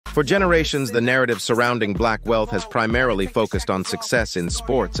For generations, the narrative surrounding black wealth has primarily focused on success in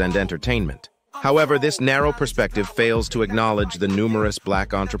sports and entertainment. However, this narrow perspective fails to acknowledge the numerous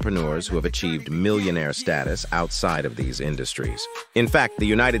black entrepreneurs who have achieved millionaire status outside of these industries. In fact, the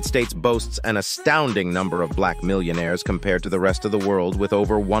United States boasts an astounding number of black millionaires compared to the rest of the world, with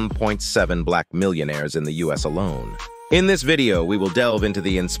over 1.7 black millionaires in the US alone. In this video, we will delve into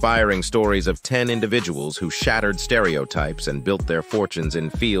the inspiring stories of 10 individuals who shattered stereotypes and built their fortunes in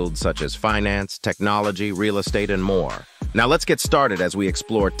fields such as finance, technology, real estate, and more. Now let's get started as we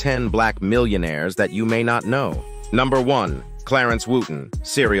explore 10 black millionaires that you may not know. Number 1. Clarence Wooten,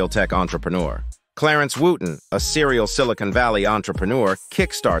 serial tech entrepreneur. Clarence Wooten, a serial Silicon Valley entrepreneur,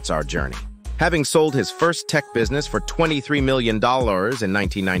 kickstarts our journey. Having sold his first tech business for $23 million in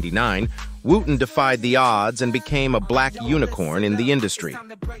 1999, Wooten defied the odds and became a black unicorn in the industry.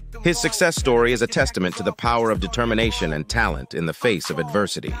 His success story is a testament to the power of determination and talent in the face of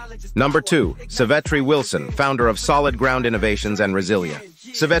adversity. Number 2. Savitri Wilson, founder of Solid Ground Innovations and Resilia.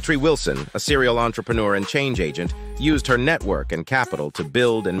 Savitri Wilson, a serial entrepreneur and change agent, used her network and capital to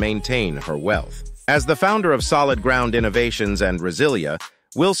build and maintain her wealth. As the founder of Solid Ground Innovations and Resilia,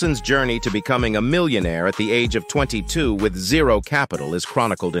 Wilson's journey to becoming a millionaire at the age of 22 with zero capital is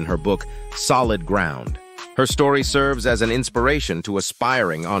chronicled in her book, Solid Ground. Her story serves as an inspiration to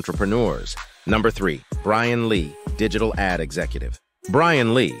aspiring entrepreneurs. Number 3. Brian Lee, digital ad executive.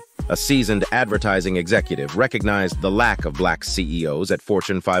 Brian Lee, a seasoned advertising executive, recognized the lack of black CEOs at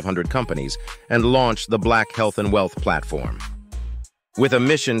Fortune 500 companies and launched the Black Health and Wealth platform. With a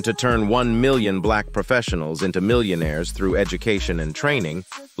mission to turn 1 million black professionals into millionaires through education and training,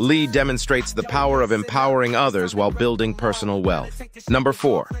 Lee demonstrates the power of empowering others while building personal wealth. Number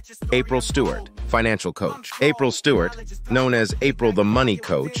 4. April Stewart, financial coach. April Stewart, known as April the Money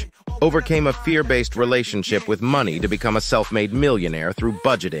Coach, overcame a fear-based relationship with money to become a self-made millionaire through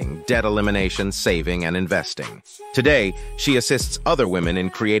budgeting, debt elimination, saving, and investing. Today, she assists other women in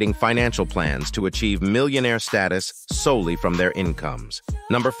creating financial plans to achieve millionaire status solely from their incomes.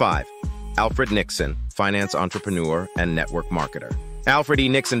 Number 5. Alfred Nixon, finance entrepreneur and network marketer. Alfred E.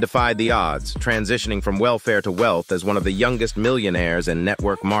 Nixon defied the odds, transitioning from welfare to wealth as one of the youngest millionaires in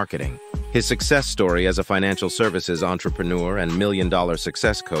network marketing. His success story as a financial services entrepreneur and million-dollar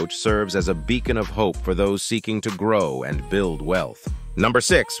success coach serves as a beacon of hope for those seeking to grow and build wealth. Number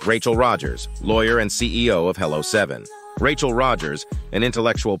 6. Rachel Rogers, lawyer and CEO of Hello7. Rachel Rogers, an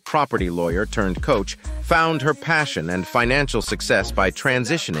intellectual property lawyer turned coach, found her passion and financial success by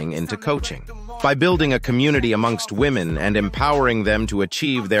transitioning into coaching. By building a community amongst women and empowering them to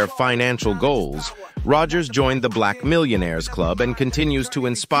achieve their financial goals, Rogers joined the Black Millionaires Club and continues to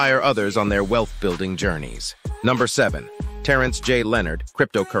inspire others on their wealth-building journeys. Number 7. Terrence J. Leonard,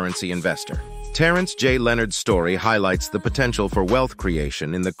 cryptocurrency investor. Terrence J. Leonard's story highlights the potential for wealth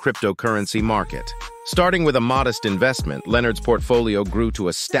creation in the cryptocurrency market. Starting with a modest investment, Leonard's portfolio grew to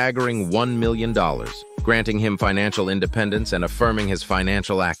a staggering $1 million, granting him financial independence and affirming his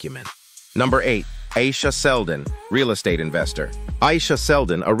financial acumen. Number 8. Aisha Selden, real estate investor. Aisha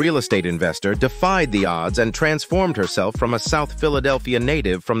Selden, a real estate investor, defied the odds and transformed herself from a South Philadelphia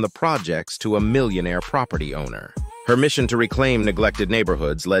native from the projects to a millionaire property owner. Her mission to reclaim neglected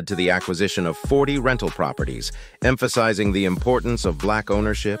neighborhoods led to the acquisition of 40 rental properties, emphasizing the importance of black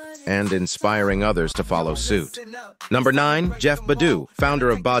ownership and inspiring others to follow suit. Number 9. Jeff Badu,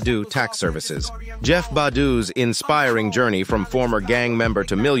 founder of Badu Tax Services. Jeff Badu's inspiring journey from former gang member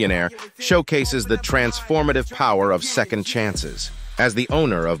to millionaire showcases the transformative power of second chances. As the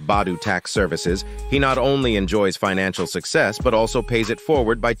owner of Badu Tax Services, he not only enjoys financial success, but also pays it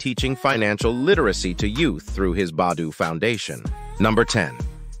forward by teaching financial literacy to youth through his Badu Foundation. Number 10.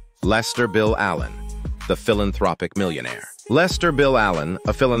 Lester Bill Allen, the philanthropic millionaire. Lester Bill Allen,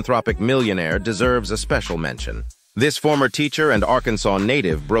 a philanthropic millionaire, deserves a special mention. This former teacher and Arkansas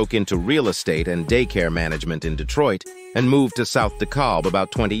native broke into real estate and daycare management in Detroit and moved to South DeKalb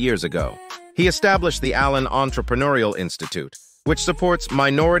about 20 years ago. He established the Allen Entrepreneurial Institute, which supports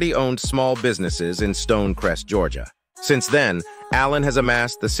minority-owned small businesses in Stonecrest, Georgia. Since then, Allen has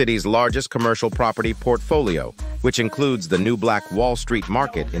amassed the city's largest commercial property portfolio, which includes the new Black Wall Street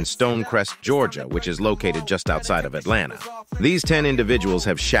Market in Stonecrest, Georgia, which is located just outside of Atlanta. These 10 individuals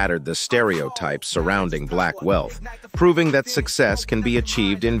have shattered the stereotypes surrounding black wealth, proving that success can be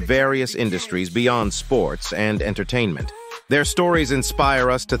achieved in various industries beyond sports and entertainment. Their stories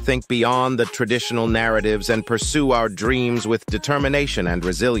inspire us to think beyond the traditional narratives and pursue our dreams with determination and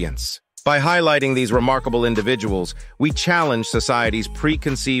resilience. By highlighting these remarkable individuals, we challenge society's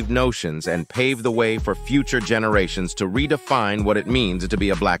preconceived notions and pave the way for future generations to redefine what it means to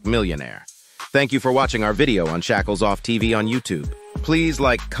be a black millionaire. Thank you for watching our video on Shackles Off TV on YouTube. Please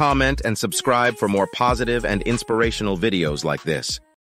like, comment, and subscribe for more positive and inspirational videos like this.